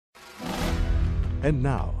And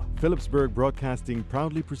now, Philipsburg Broadcasting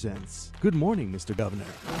proudly presents Good Morning, Mr. Governor,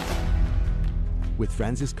 with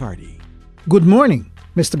Francis Carty. Good morning,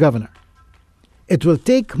 Mr. Governor. It will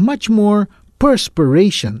take much more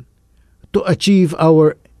perspiration to achieve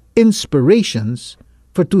our inspirations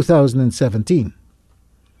for 2017.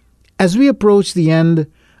 As we approach the end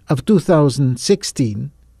of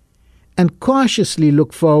 2016 and cautiously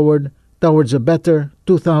look forward towards a better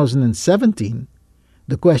 2017,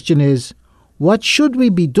 the question is, what should we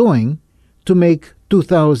be doing to make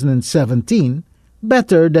 2017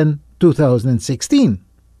 better than 2016?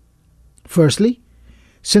 Firstly,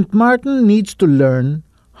 St. Maarten needs to learn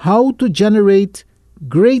how to generate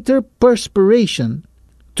greater perspiration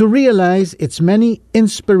to realize its many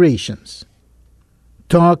inspirations.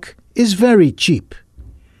 Talk is very cheap,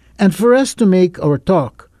 and for us to make our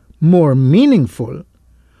talk more meaningful,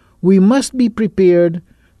 we must be prepared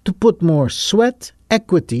to put more sweat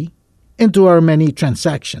equity into our many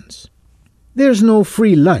transactions. There's no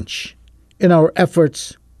free lunch in our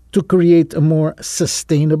efforts to create a more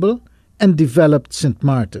sustainable and developed St.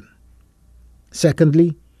 Maarten.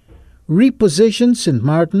 Secondly, reposition St.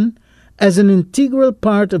 Maarten as an integral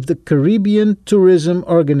part of the Caribbean Tourism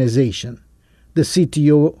Organization, the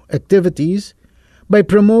CTO activities, by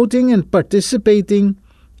promoting and participating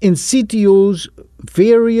in CTO's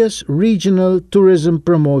various regional tourism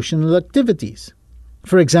promotional activities.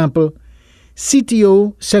 For example,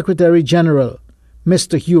 CTO Secretary General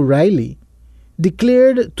Mr. Hugh Riley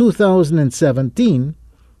declared 2017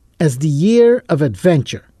 as the year of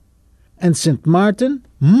adventure, and St. Maarten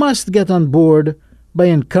must get on board by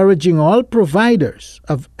encouraging all providers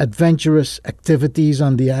of adventurous activities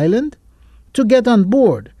on the island to get on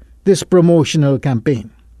board this promotional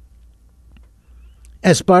campaign.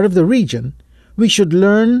 As part of the region, we should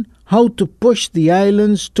learn how to push the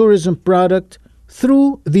island's tourism product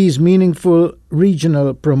through these meaningful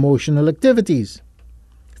regional promotional activities.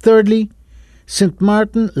 Thirdly, St.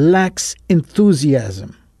 Maarten lacks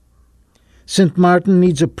enthusiasm. St. Maarten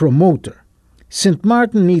needs a promoter. St.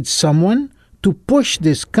 Maarten needs someone to push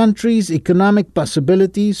this country's economic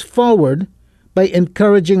possibilities forward by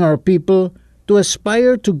encouraging our people to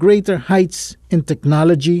aspire to greater heights in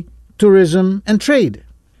technology, tourism, and trade.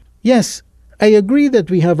 Yes, I agree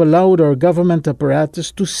that we have allowed our government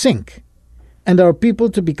apparatus to sink and our people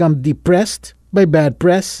to become depressed by bad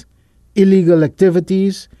press, illegal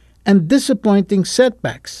activities, and disappointing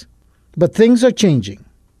setbacks. But things are changing.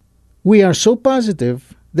 We are so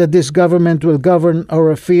positive that this government will govern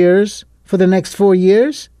our affairs for the next 4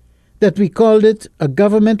 years that we called it a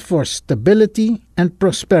government for stability and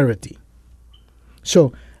prosperity.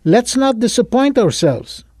 So let's not disappoint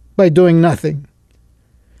ourselves by doing nothing.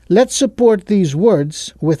 Let's support these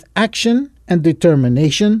words with action and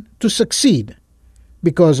determination to succeed,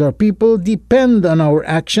 because our people depend on our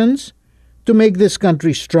actions to make this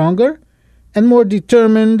country stronger and more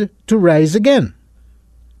determined to rise again.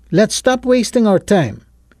 Let's stop wasting our time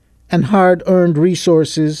and hard-earned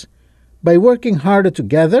resources by working harder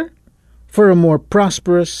together for a more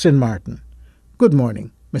prosperous St. Maarten. Good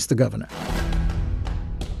morning, Mr. Governor.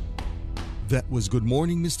 That was Good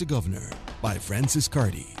Morning, Mr. Governor by Francis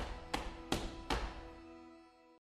Carty.